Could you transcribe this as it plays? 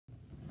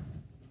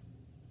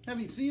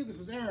FEC, this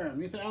is Aaron,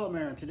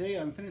 Mutha and today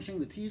I'm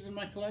finishing the teas in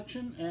my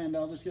collection, and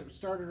I'll just get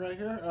started right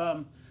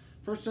here.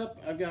 First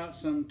up, I've got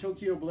some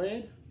Tokyo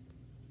Blade.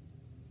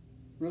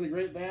 Really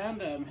great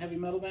band, heavy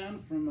metal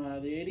band from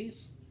the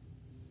 80s.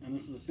 And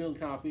this is a sealed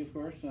copy, of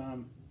course.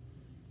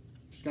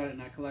 Just got it in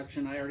that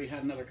collection. I already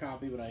had another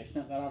copy, but I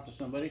sent that off to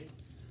somebody.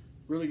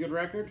 Really good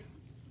record.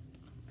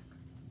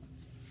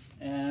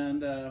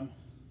 And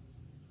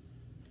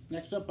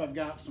next up, I've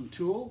got some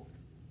Tool.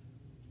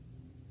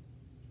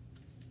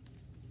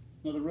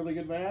 Another really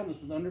good band.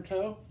 This is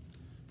Undertow.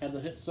 Had the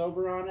hit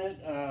Sober on it.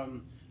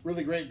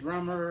 Really great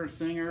drummer,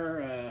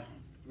 singer,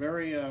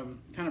 very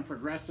kind of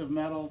progressive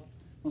metal.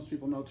 Most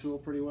people know Tool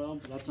pretty well,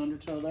 but that's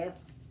Undertow there.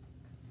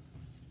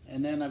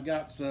 And then I've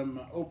got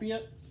some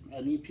Opiate,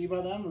 an EP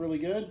by them, really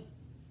good.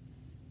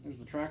 There's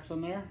the tracks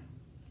on there.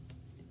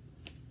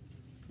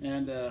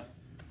 And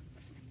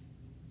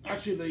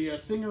actually the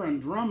singer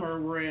and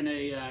drummer were in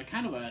a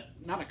kind of a,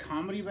 not a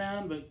comedy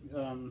band, but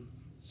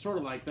sort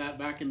of like that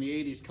back in the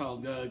 80s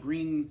called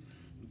Green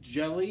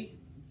Jelly.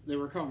 They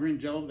were called Green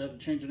Jelly, but they had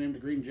to change the name to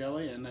Green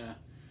Jelly, and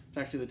it's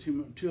actually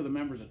the two of the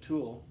members of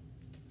Tool.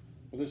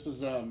 But this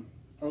is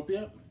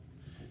Opiate.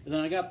 And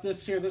then I got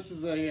this here. This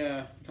is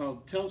a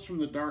called Tales from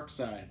the Dark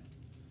Side.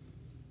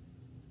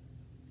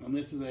 And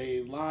this is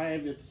a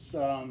live, it's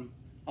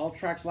all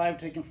tracks live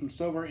taken from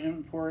Sober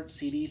Import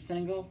CD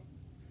single.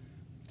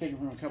 Taken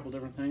from a couple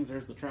different things.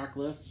 There's the track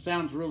list.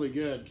 Sounds really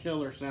good.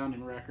 Killer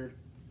sounding record.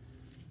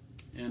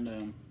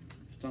 And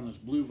it's on this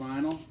blue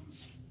vinyl.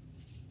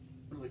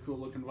 Really cool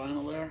looking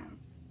vinyl there.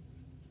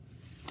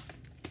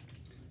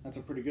 That's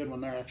a pretty good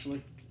one there,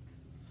 actually.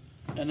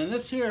 And then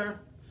this here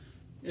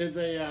is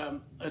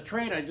a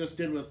trade I just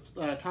did with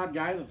Todd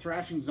Guy, the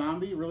Thrashing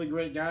Zombie. Really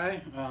great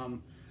guy.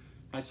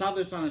 I saw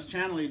this on his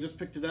channel. He just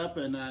picked it up,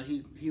 and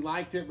he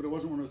liked it, but it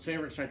wasn't one of his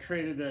favorites. So I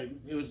traded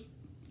it was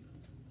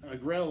a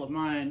grill of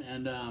mine,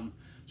 and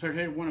so I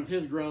traded one of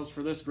his grills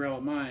for this grill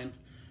of mine.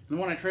 And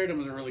the one I traded him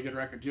was a really good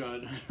record too.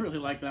 I really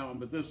like that one.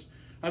 But this,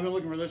 I've been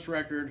looking for this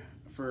record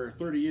for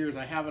 30 years.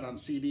 I have it on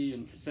CD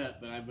and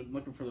cassette, but I've been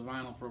looking for the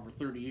vinyl for over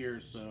 30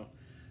 years. So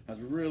I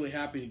was really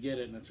happy to get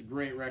it, and it's a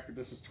great record.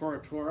 This is Tora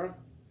Tora,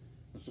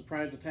 A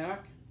Surprise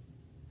Attack,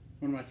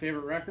 one of my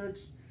favorite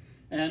records.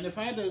 And if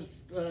I had to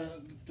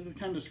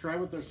kind of describe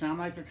what they sound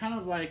like, they're kind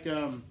of like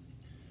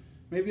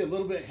maybe a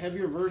little bit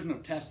heavier version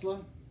of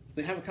Tesla.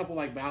 They have a couple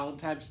like ballad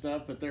type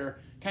stuff, but they're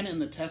kind of in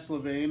the Tesla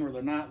vein where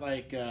they're not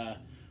like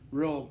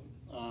real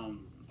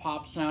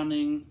pop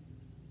sounding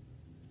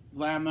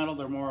glam metal.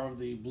 They're more of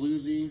the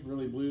bluesy,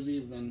 really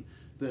bluesy. Then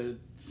the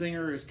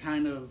singer is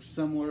kind of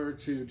similar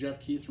to Jeff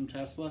Keith from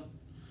Tesla.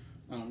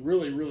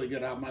 Really, really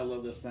good album. I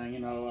love this thing.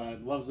 You know,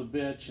 Love's a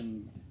Bitch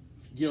and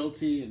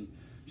Guilty and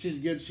She's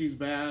Good, She's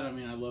Bad. I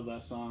mean, I love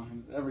that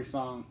song. Every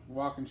song.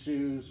 Walking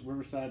Shoes,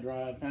 Riverside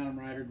Drive, Phantom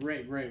Rider.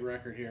 Great, great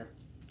record here.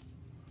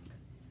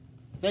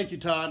 Thank you,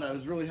 Todd. I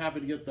was really happy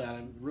to get that.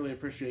 I really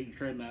appreciate you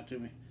trading that to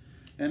me.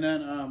 And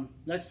then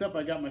next up,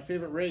 I got my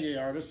favorite reggae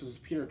artist. This is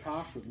Peter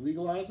Tosh with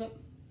Legalize It.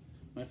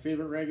 My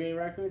favorite reggae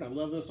record. I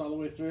love this all the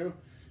way through.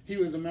 He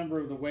was a member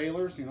of the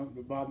Wailers, you know,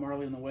 Bob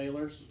Marley and the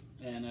Wailers,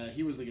 and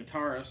he was the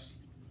guitarist.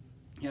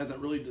 He has that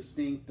really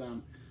distinct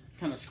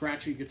kind of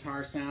scratchy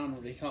guitar sound,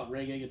 what they call it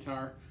reggae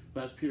guitar,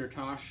 but that's Peter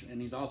Tosh,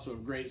 and he's also a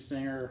great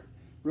singer,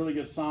 really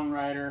good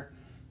songwriter.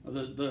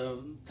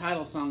 The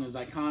title song is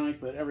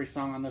iconic, but every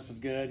song on this is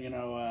good, you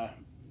know,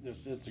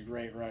 it's a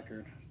great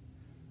record.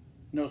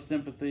 No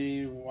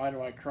Sympathy, Why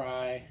Do I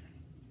Cry,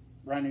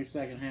 Brand New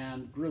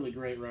Secondhand, really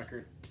great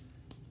record.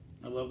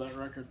 I love that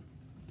record.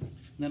 And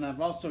then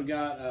I've also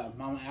got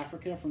Mama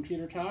Africa from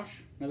Peter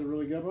Tosh, another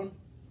really good one.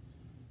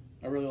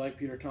 I really like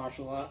Peter Tosh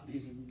a lot.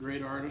 He's a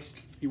great artist.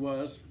 He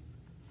was.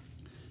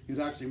 He was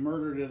actually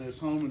murdered in his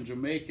home in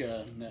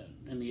Jamaica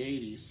in the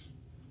 80s,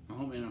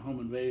 in a home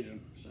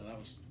invasion. So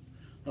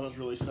that was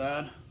really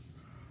sad.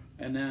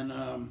 And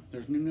then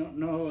there's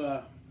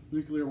no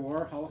Nuclear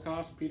War,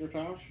 Holocaust, Peter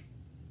Tosh.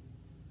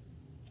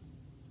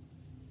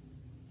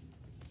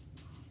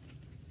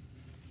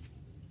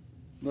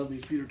 Love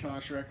these Peter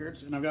Tosh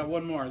records. And I've got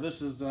one more.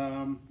 This is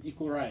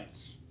Equal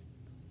Rights.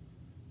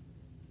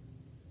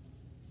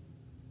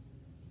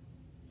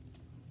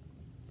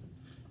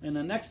 And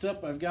then next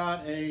up, I've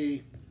got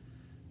a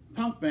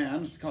punk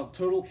band. It's called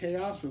Total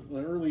Chaos with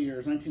the early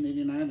years,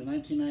 1989 to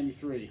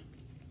 1993.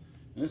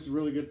 And this is a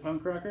really good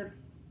punk record.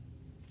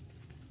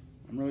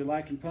 I'm really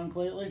liking punk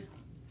lately.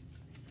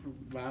 For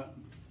about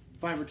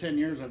 5 or 10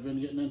 years, I've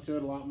been getting into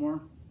it a lot more.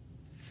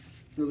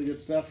 Really good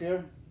stuff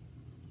here.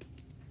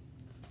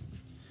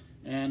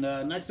 And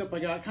next up, I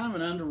got kind of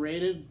an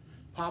underrated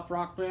pop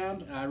rock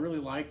band. I really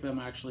like them,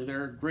 actually.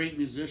 They're great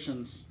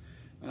musicians.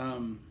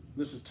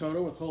 This is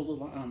Toto with Hold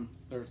the Line.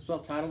 They're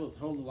self-titled with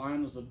Hold the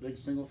Line was the big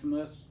single from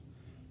this.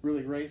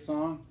 Really great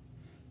song.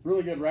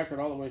 Really good record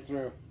all the way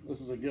through.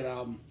 This is a good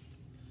album.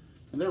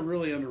 And they're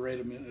really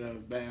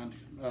underrated band.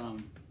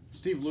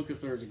 Steve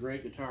Lukather is a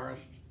great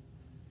guitarist.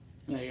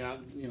 And they got,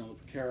 you know,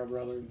 the Picaro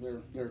brothers.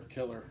 They're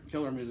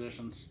killer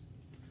musicians.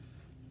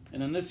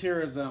 And then this here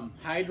is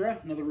Hydra,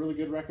 another really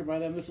good record by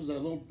them. This is a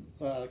little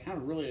kind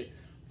of really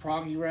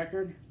proggy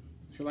record.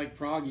 If you like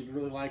prog, you'd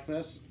really like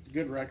this.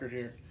 Good record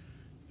here.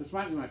 This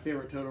might be my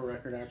favorite Toto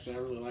record, actually. I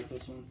really like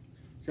this one.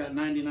 It's got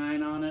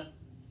 99 on it.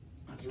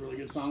 That's a really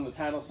good song. The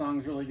title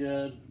song's really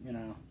good. You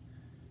know,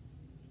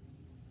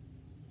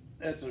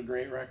 it's a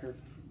great record.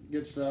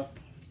 Good stuff.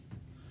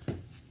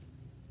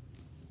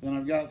 Then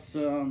I've got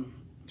some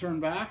Turn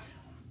Back.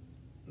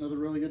 Another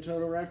really good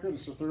Toto record.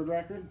 It's the third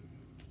record.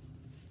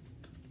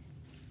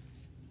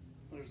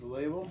 There's the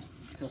label,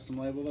 custom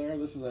label there.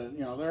 This is a,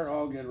 you know, they're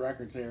all good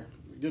records here.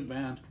 Good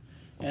band.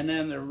 And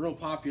then the real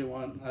popular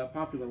one,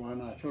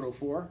 Toto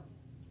 4.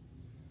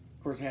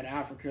 Of course, it had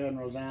Africa and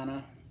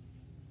Rosanna,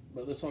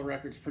 but this whole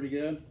record's pretty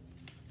good.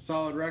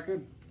 Solid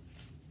record.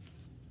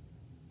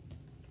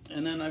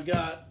 And then I've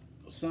got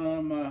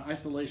some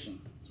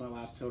Isolation. It's my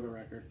last Toto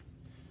record.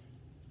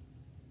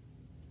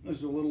 This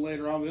is a little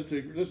later on, but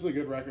this is a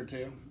good record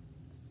too.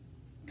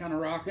 Kind of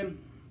rocking.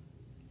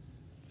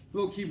 A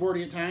little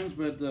keyboardy at times,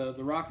 but the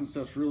rocking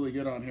stuff's really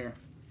good on here.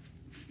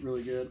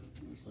 Really good.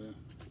 There's the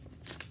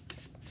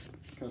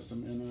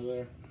custom inner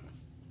there.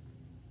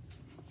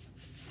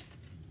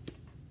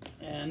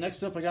 And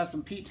next up, I got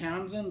some Pete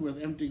Townsend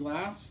with Empty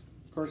Glass.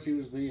 Of course, he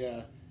was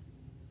the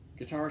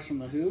guitarist from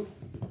The Who.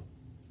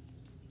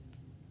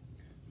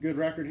 Good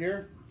record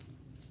here.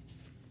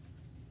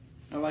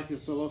 I like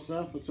his solo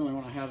stuff. That's the only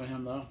one I have of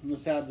him, though. And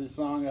this had the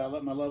song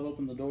Let My Love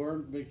Open the Door,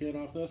 big hit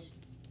off this.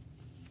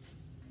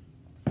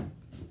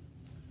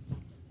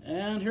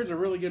 And here's a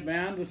really good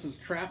band. This is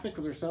Traffic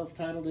with their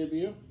self-titled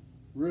debut.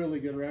 Really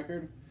good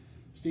record.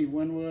 Steve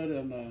Winwood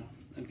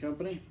and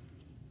company.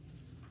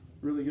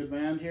 Really good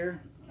band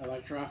here. I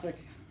like Traffic.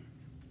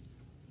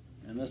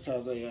 And this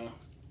has a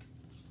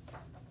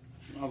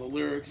all the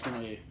lyrics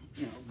and a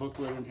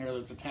booklet in here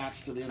that's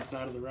attached to the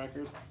inside of the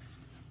record.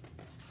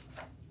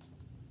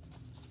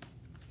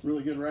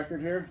 Really good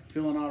record here.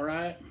 Feeling All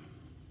Right.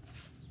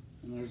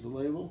 And there's the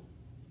label.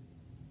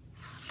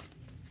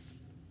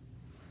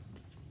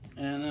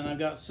 And then I've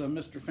got some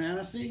Mr.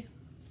 Fantasy.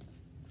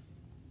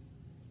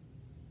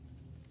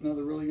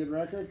 Another really good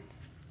record.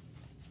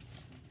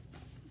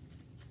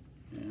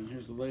 And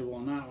here's the label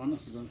on that one.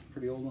 This is a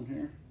pretty old one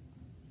here.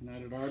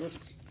 United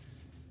Artists.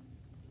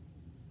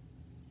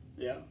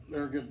 Yeah,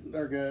 they're good.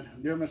 They're good.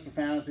 Dear Mr.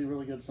 Fantasy,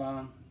 really good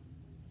song.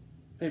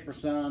 Paper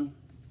Sun,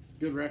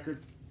 good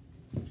record.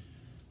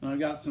 And I've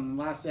got some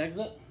Last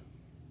Exit.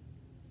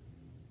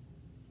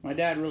 My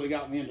dad really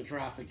got me into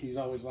Traffic. He's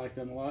always liked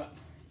them a lot.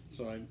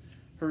 So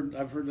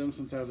I've heard them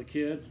since I was a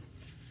kid.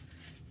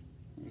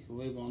 There's the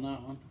label on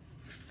that one.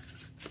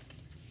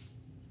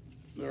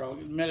 They're all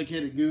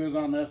Medicated Goo is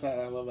on this.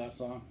 I love that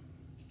song.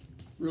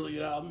 Really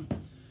good album.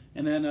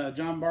 And then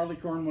John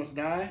Barleycorn Must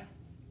Die.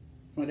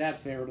 My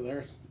dad's favorite of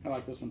theirs. I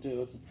like this one too.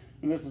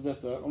 This is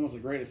just almost the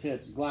greatest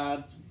hits.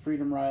 Glad,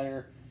 Freedom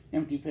Rider,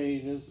 Empty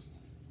Pages.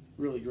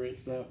 Really great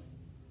stuff.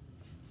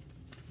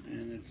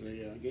 And it's a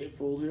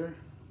gatefold here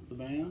with the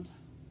band.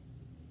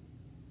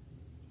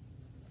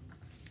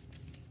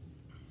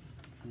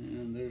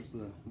 And there's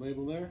the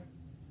label there.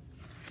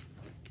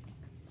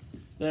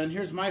 Then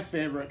here's my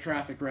favorite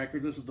Traffic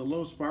record. This is the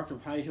Low Spark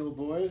of High Hill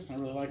Boys. I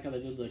really like how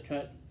they did the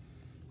cut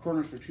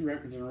corners for 2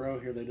 records in a row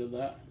here. They did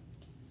that.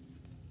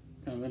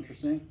 Kind of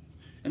interesting.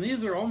 And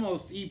these are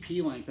almost EP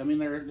length. I mean,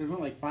 there's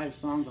only like 5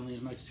 songs on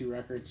these next 2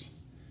 records.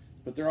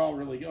 But they're all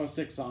really,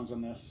 6 songs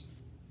on this.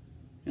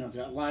 You know, it's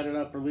got Light It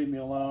Up or Leave Me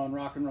Alone,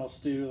 Rock and Roll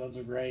Stew, those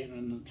are great.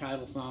 And the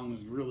title song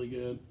is really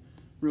good.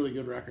 Really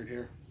good record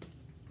here.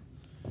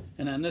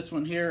 And then this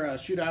one here,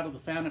 Shoot Out of the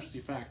Fantasy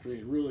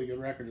Factory, really good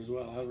record as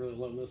well. I really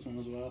love this one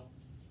as well.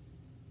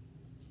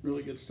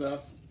 Really good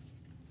stuff.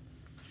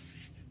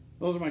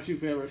 Those are my 2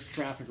 favorite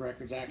Traffic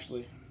records,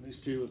 actually. These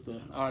 2 with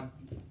the odd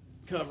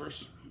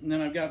covers. And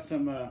then I've got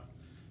some,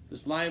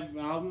 this live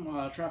album,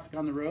 Traffic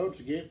on the Road. It's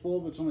a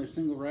gatefold, but it's only a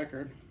single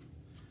record.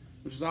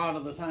 Which is odd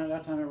at the time.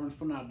 That time everyone's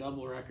putting out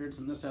double records,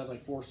 and this has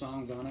like 4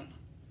 songs on it.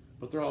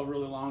 But they're all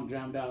really long,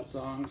 jammed out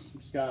songs.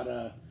 It's got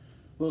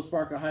Low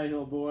Spark of High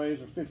Hill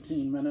Boys, or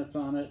 15 minutes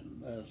on it.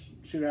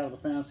 Shoot Out of the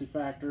Fantasy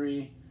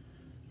Factory.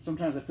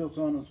 Sometimes I Feel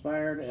So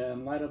Uninspired,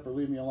 and Light Up or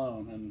Leave Me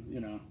Alone. And, you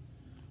know,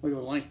 look at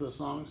the length of the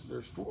songs.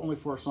 There's only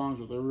 4 songs,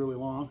 but they're really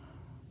long.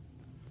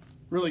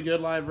 Really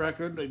good live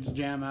record. They just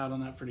jam out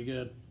on that pretty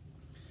good.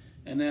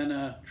 And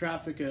then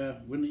Traffic,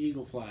 When the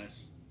Eagle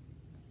Flies.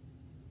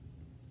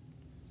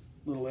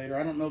 A little later.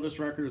 I don't know this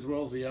record as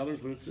well as the others,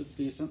 but it's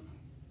decent.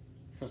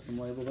 Custom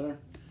label there.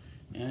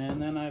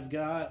 And then I've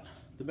got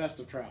The Best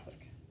of Traffic.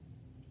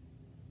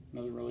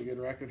 Another really good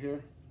record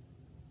here.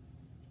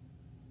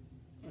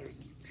 There's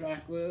the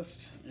track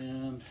list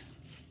and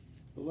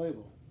the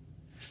label.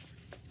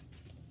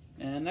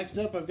 And next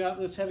up, I've got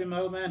this heavy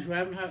metal band who I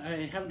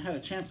haven't had a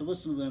chance to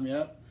listen to them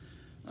yet.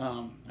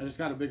 I just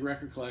got a big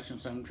record collection,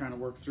 so I'm trying to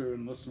work through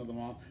and listen to them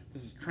all.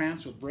 This is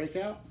Trance with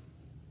Breakout.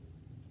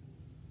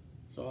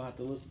 So I'll have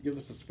to give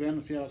this a spin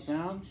and see how it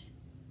sounds.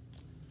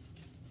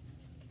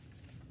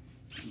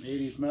 Some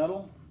 80s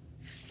metal.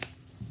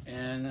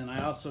 And then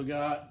I also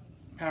got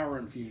Power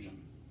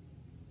Infusion.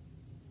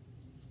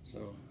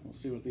 So we'll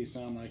see what these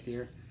sound like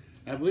here.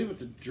 I believe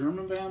it's a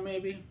German band,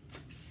 maybe.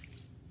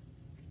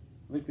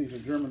 I think these are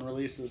German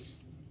releases.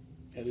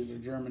 Yeah, these are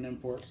German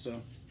imports. So,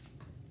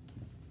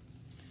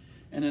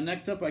 and then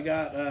next up I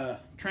got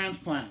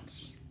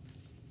Transplants.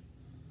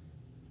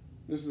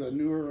 This is a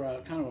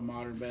newer, kind of a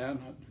modern band.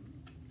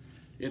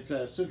 It's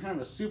a kind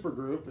of a super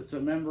group. It's a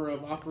member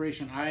of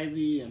Operation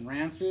Ivy and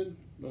Rancid.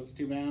 Those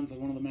two bands are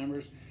one of the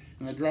members.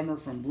 And the drummer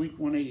from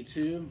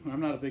Blink-182. I'm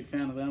not a big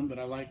fan of them, but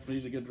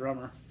he's a good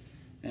drummer.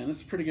 And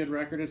it's a pretty good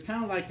record. It's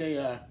kind of like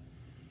a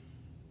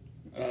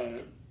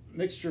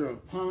mixture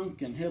of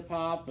punk and hip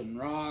hop and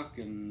rock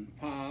and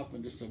pop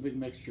and just a big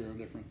mixture of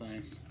different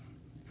things.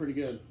 Pretty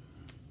good.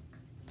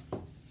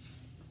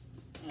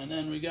 And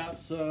then we got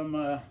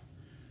some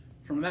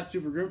from that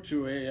supergroup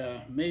to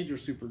a major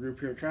supergroup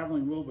here,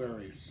 Traveling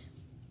Wilburys.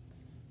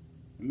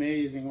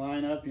 Amazing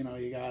lineup. You know,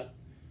 you got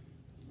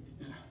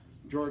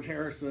George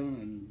Harrison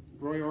and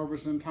Roy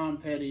Orbison, Tom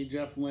Petty,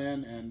 Jeff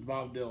Lynne, and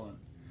Bob Dylan.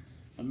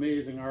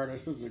 Amazing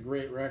artists. This is a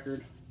great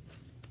record.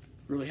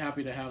 Really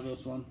happy to have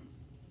this one.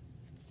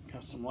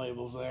 Custom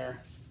labels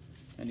there.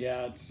 And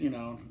yeah, it's, you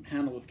know,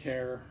 handled with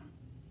care.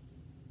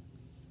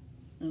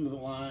 End of the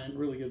line.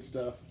 Really good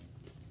stuff.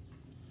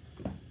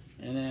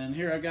 And then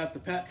here I got the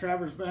Pat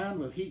Travers Band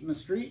with Heat in the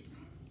Street.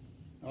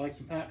 I like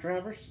some Pat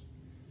Travers.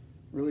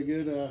 Really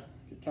good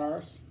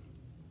guitarist.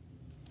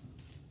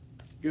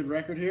 Good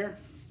record here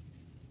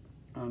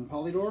on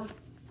Polydor.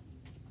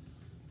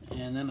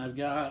 And then I've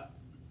got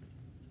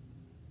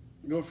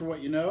Go For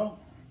What You Know,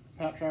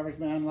 Pat Travers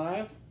Band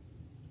live.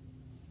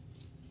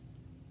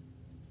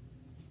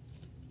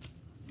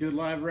 Good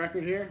live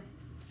record here.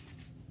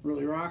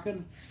 Really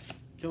rocking.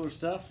 Killer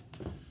stuff.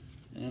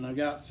 And I've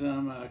got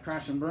some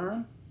Crash and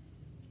Burn.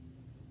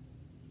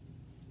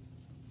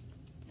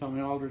 Tommy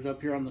Aldridge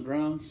up here on the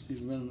drums. He's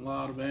been in a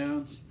lot of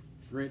bands.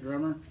 Great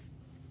drummer.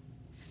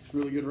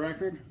 Really good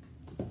record.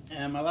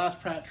 And my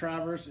last Pat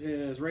Travers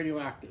is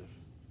Radioactive.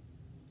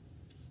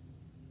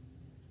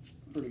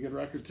 Pretty good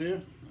record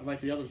too. I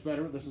like the others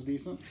better, but this is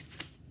decent.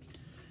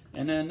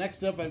 And then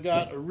next up I've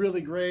got a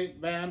really great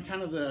band,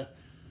 kind of the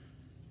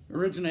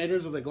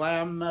originators of the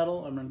glam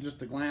metal, just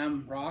the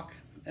glam rock.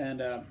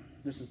 And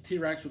this is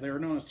T-Rex, but they were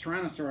known as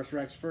Tyrannosaurus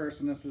Rex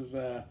first, and this is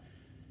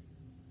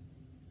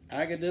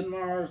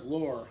Agadinmar's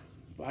Lore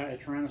by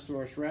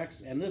Tyrannosaurus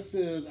Rex. And this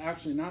is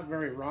actually not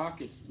very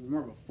rock, it's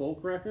more of a folk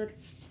record,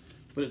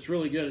 but it's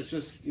really good. It's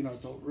just, you know,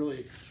 it's a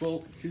really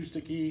folk,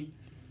 acoustic-y.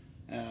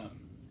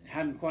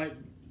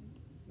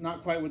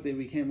 Not quite what they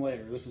became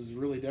later. This is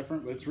really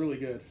different, but it's really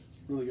good.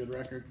 Really good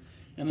record.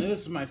 And then this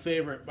is my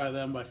favorite by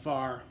them by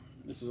far.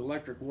 This is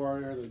Electric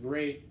Warrior, the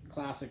great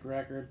classic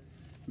record.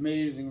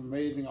 Amazing,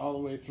 amazing all the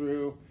way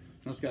through.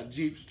 And it's got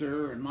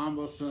Jeepster and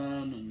Mambo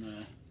Sun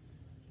and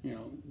you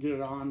know, Get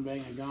It On,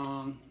 Bang a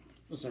Gong.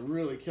 This is a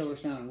really killer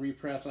sounding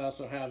repress. I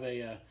also have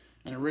an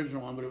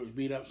original one, but it was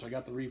beat up, so I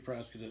got the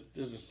repress because it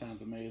just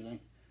sounds amazing.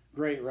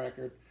 Great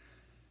record.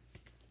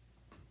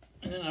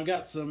 And then I've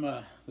got some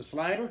the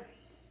Slider.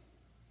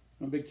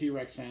 I'm a big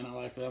T-Rex fan. I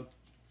like them.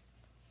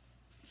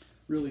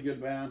 Really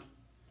good band.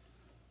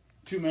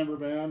 Two-member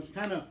band.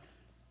 Kind of,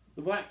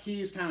 the Black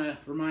Keys kind of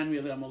remind me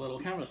of them a little.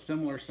 Kind of a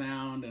similar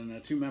sound and a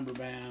two-member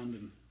band.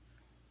 And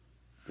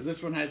but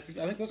this one had,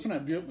 I think this one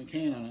had Buick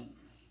McCain on it.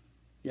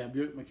 Yeah,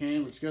 Buick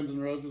McCain, which Guns N'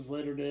 Roses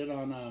later did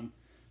on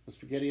the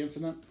Spaghetti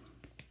Incident.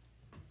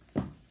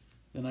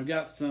 Then I've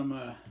got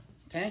some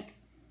Tank,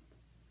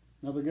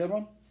 another good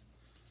one.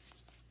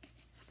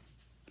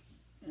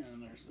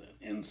 And there's the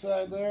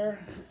inside there,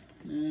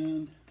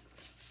 and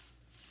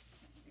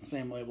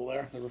same label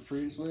there, the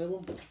Reprise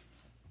label.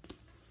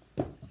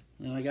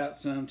 And I got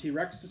some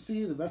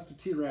T-Rextasy, the best of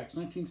T-Rex,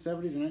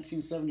 1970 to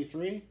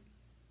 1973.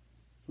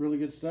 Really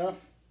good stuff.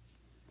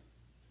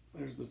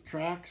 There's the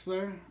tracks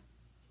there.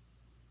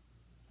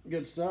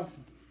 Good stuff.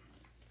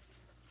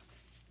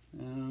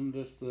 And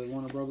just the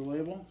Warner Brother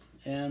label.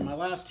 And my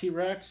last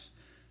T-Rex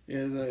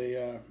is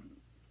a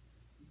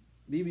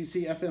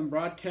BBC FM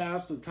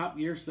broadcast of the Top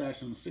Gear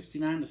session,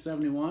 69 to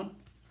 71.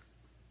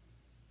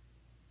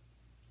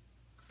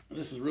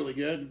 This is really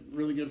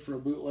good for a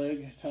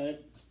bootleg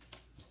type.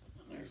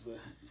 And there's the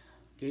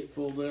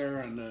gatefold there,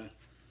 and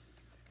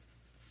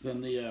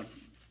then the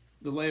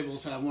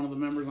labels have one of the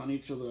members on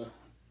each of the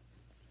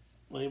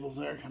labels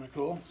there, kind of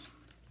cool.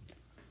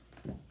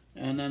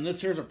 And then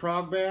this here's a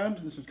prog band.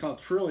 This is called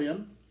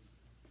Trillion.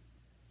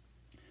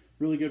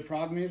 Really good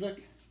prog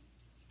music.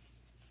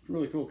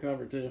 Really cool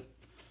cover too.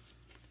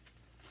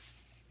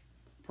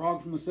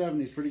 Prog from the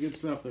 70s, pretty good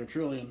stuff there,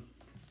 Trillion.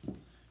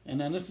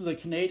 And then this is a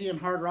Canadian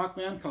hard rock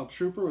band called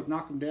Trooper with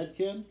Knock 'em Dead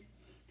Kid.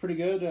 Pretty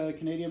good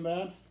Canadian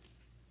band.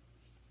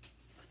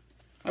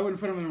 I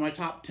wouldn't put them in my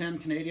top 10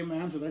 Canadian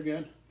bands, but they're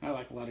good. I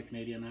like a lot of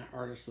Canadian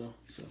artists though.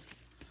 So.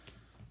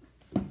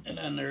 And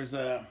then there's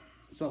a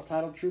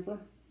Self-Titled Trooper.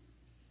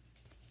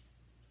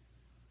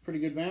 Pretty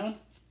good band.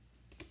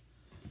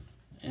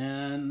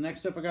 And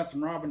next up I got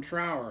some Robin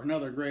Trower,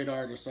 another great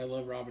artist. I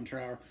love Robin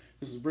Trower.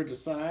 This is Bridge of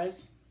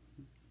Sighs.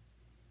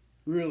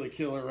 Really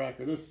killer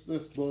record. This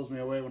blows me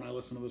away when I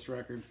listen to this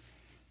record.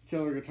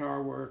 Killer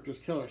guitar work,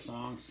 just killer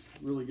songs.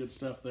 Really good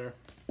stuff there.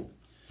 And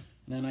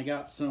then I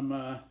got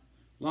some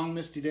Long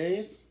Misty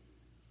Days,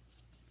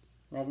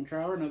 Robin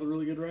Trower, another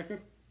really good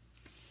record.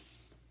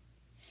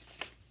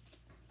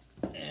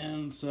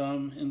 And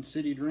some In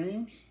City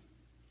Dreams.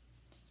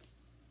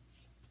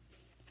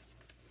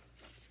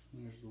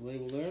 There's the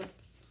label there.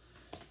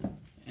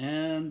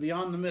 And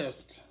Beyond the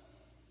Mist,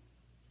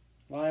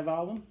 live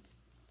album.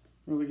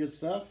 Really good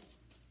stuff.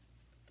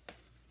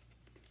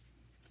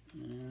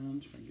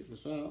 And if I can get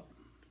this out,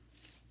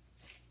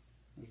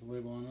 there's the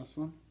label on this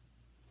one.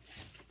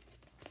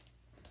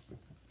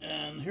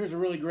 And here's a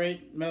really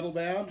great metal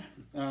band.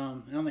 I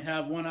only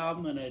have one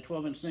album and a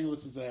 12-inch single.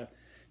 This is a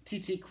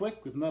TT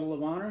Quick with Medal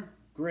of Honor.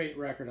 Great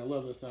record. I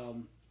love this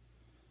album.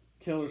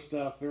 Killer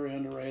stuff. Very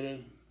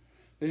underrated.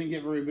 They didn't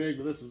get very big,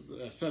 but this is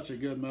such a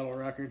good metal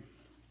record.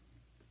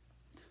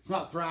 It's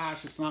not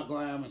thrash. It's not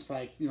glam. It's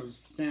like, you know,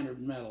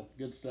 standard metal.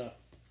 Good stuff.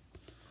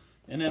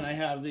 And then I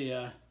have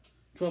the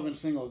 12-inch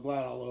single,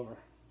 Glad All Over.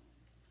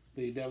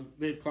 The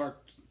Dave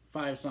Clark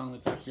 5 song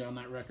that's actually on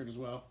that record as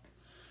well.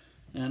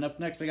 And up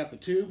next I got the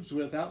Tubes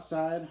with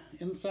Outside,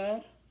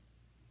 Inside.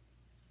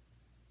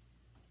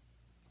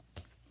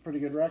 Pretty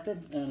good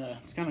record, and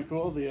it's kind of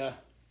cool. The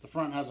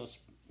front has a,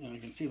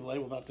 you can see the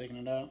label without taking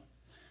it out.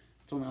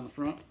 It's only on the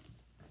front.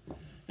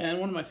 And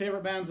one of my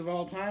favorite bands of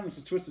all time is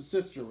the Twisted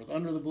Sister with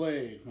Under the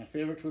Blade. My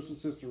favorite Twisted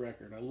Sister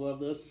record. I love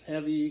this.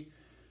 Heavy,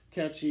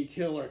 catchy,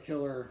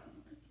 killer,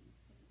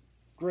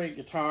 great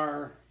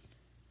guitar,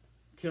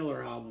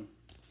 killer album.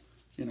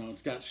 You know,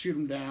 it's got Shoot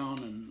 'Em Down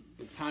and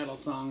the title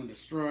song and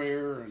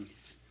Destroyer, and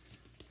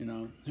you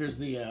know, here's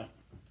the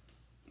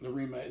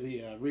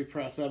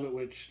repress of it,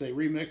 which they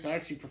remixed. I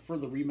actually prefer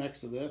the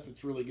remix of this.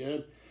 It's really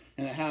good,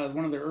 and it has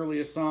one of their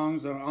earliest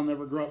songs, I'll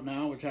Never Grow Up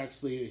Now, which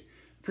actually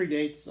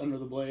predates Under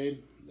the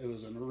Blade. It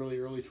was a really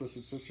early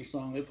Twisted Sister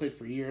song. They played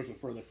for years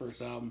before their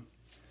first album.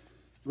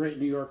 Great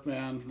New York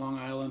band, Long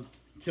Island,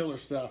 killer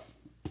stuff.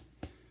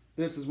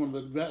 This is one of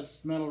the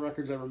best metal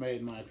records ever made,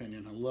 in my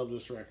opinion. I love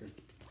this record.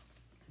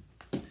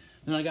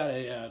 Then I got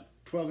a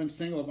 12-inch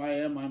single of I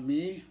Am, I'm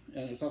Me,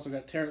 and it's also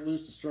got Tear It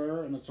Loose,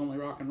 Destroyer, and It's Only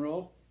Rock and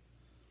Roll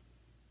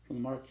from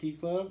the Marquee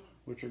Club,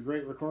 which are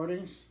great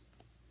recordings.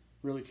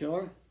 Really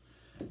killer.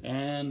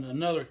 And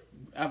another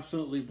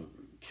absolutely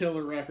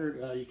killer record,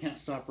 You Can't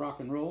Stop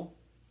Rock and Roll.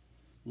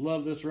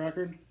 Love this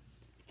record.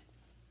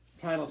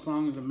 Title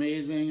song is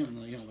amazing, and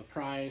the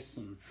price,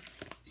 and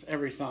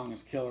every song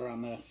is killer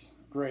on this.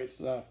 Great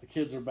stuff. The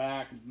Kids Are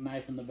Back,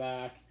 Knife in the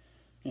Back,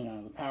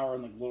 the Power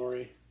and the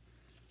Glory.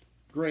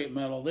 Great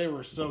metal. They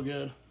were so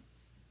good.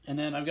 And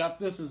then I've got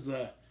this is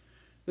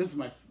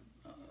my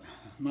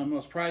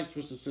most prized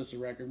Twisted Sister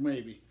record,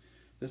 maybe.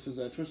 This is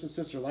a Twisted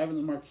Sister Live in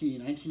the Marquee,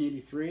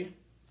 1983,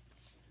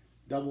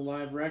 double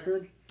live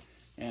record,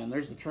 and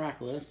there's the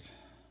track list.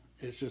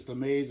 It's just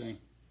amazing,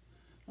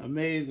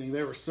 amazing.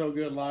 They were so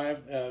good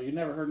live. You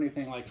never heard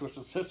anything like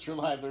Twisted Sister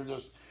live. They're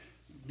just,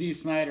 Dee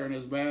Snider and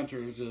his banter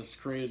is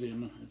just crazy,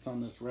 and it's on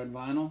this red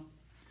vinyl.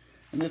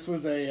 And this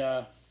was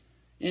a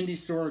indie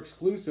store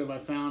exclusive I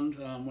found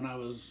when I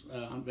was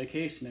on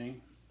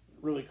vacationing.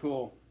 Really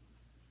cool.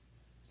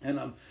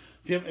 And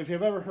if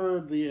you've ever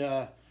heard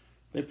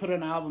they put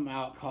an album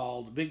out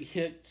called Big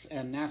Hits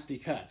and Nasty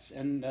Cuts,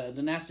 and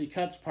the Nasty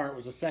Cuts part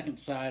was the second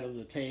side of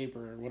the tape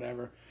or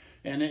whatever,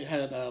 and it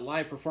had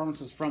live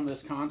performances from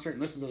this concert,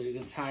 and this is the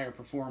entire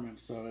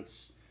performance, so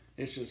it's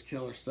just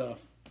killer stuff.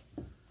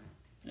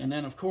 And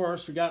then of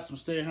course we got some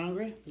Stay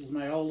Hungry. This is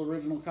my old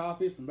original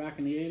copy from back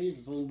in the 80s.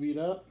 It's a little beat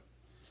up,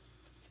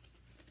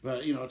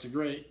 but it's a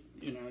great,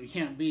 you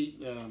can't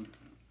beat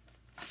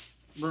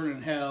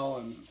Burning Hell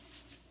and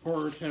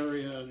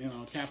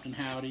Horror-Teria, Captain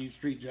Howdy,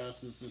 Street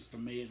Justice, just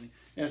amazing.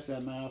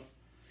 SMF.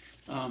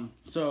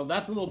 So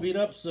that's a little beat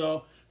up.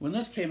 So when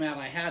this came out,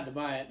 I had to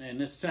buy it, and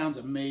this sounds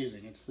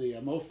amazing. It's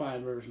the Mo-Fi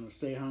version of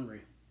Stay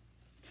Hungry.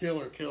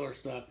 Killer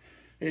stuff.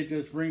 It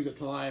just brings it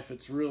to life.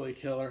 It's really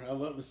killer. I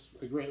love this.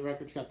 A great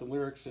record. It's got the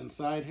lyrics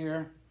inside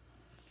here,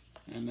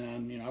 and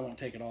then I won't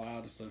take it all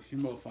out. It's a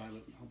Mo-Fi,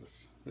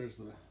 but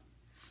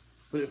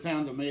but it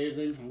sounds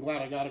amazing. I'm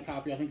glad I got a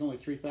copy. I think only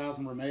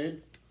 3,000 were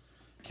made.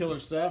 Killer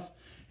stuff.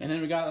 And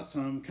then we got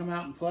some Come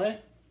Out and Play.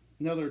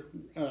 Another,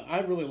 I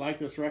really like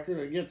this record.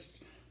 It gets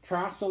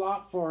trashed a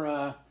lot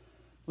for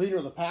Leader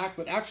of the Pack,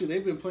 but actually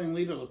they've been playing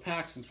Leader of the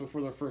Pack since before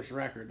their first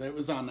record. It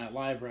was on that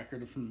live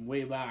record from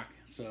way back.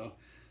 So,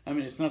 I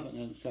mean, it's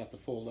nothing that's got to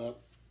fold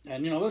up.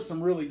 And, there's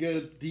some really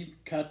good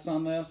deep cuts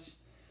on this.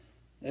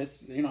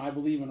 It's, I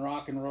Believe in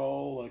Rock and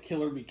Roll,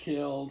 Killer Be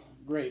Killed,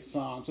 great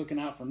songs. Looking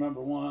Out for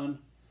Number One.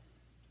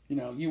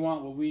 You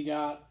Want What We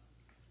Got.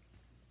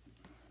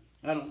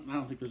 I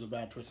don't think there's a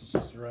bad Twisted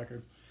Sister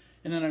record.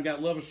 And then I've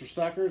got Love Is for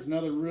Suckers,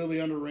 another really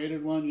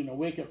underrated one.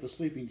 Wake Up the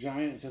Sleeping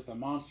Giant. It's just a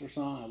monster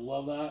song. I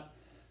love that.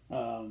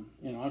 I'm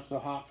So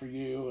Hot for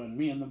You and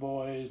Me and the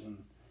Boys,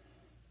 and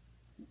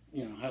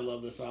I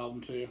love this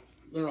album too.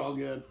 They're all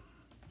good.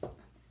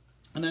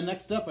 And then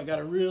next up, I got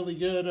a really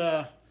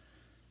good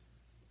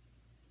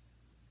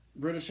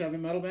British heavy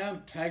metal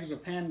band, Tags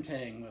of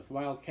Pantang with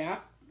Wild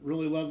Cat.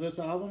 Really love this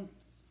album.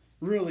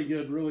 Really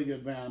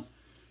good band.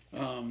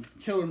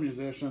 Killer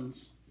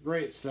musicians.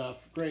 Great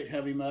stuff. Great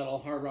heavy metal,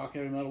 hard rock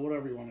heavy metal,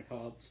 whatever you want to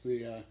call it. It's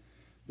the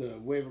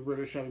wave of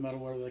British heavy metal,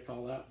 whatever they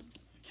call that.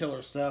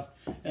 Killer stuff.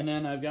 And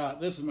then I've got,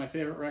 this is my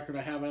favorite record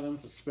I have by them.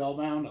 It's a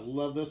Spellbound. I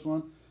love this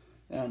one.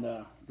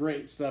 And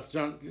great stuff.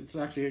 It's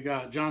actually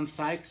got John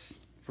Sykes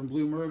from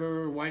Blue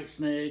Murder, White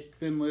Snake,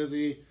 Thin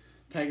Lizzy,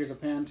 Tigers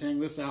of Pantang.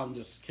 This album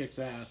just kicks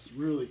ass.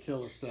 Really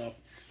killer stuff.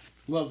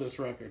 Love this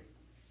record.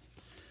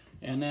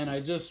 And then I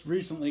just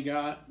recently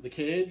got The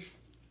Cage,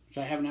 which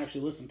I haven't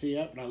actually listened to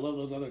yet, but I love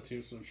those other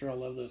two, so I'm sure I'll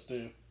love this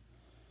too.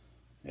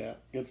 Yeah,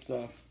 good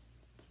stuff.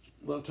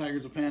 Love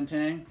Tigers of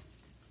Pantang.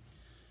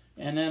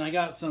 And then I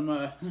got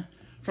some,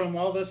 from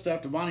all this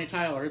stuff to Bonnie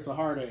Tyler, It's a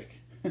Heartache.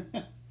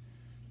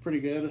 Pretty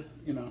good,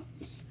 you know,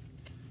 just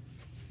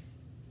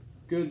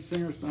good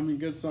singers,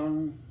 good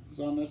songs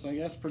on this, I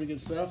guess. Pretty good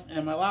stuff.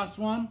 And my last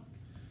one,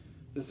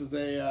 this is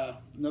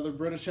another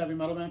British heavy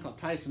metal band called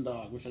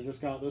Tysondog, which I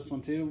just got this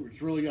one too.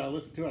 It's really good. I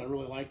listened to it. I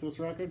really like this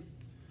record.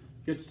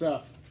 Good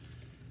stuff.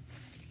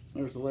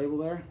 There's the label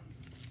there.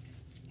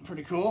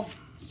 Pretty cool.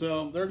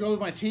 So there goes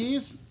my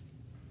teas.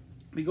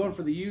 Be going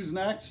for the U's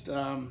next.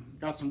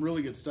 Got some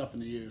really good stuff in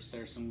the U's.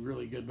 There's some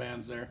really good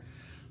bands there.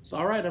 So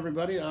all right,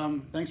 everybody.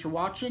 Thanks for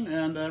watching,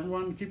 and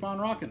everyone keep on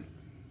rocking.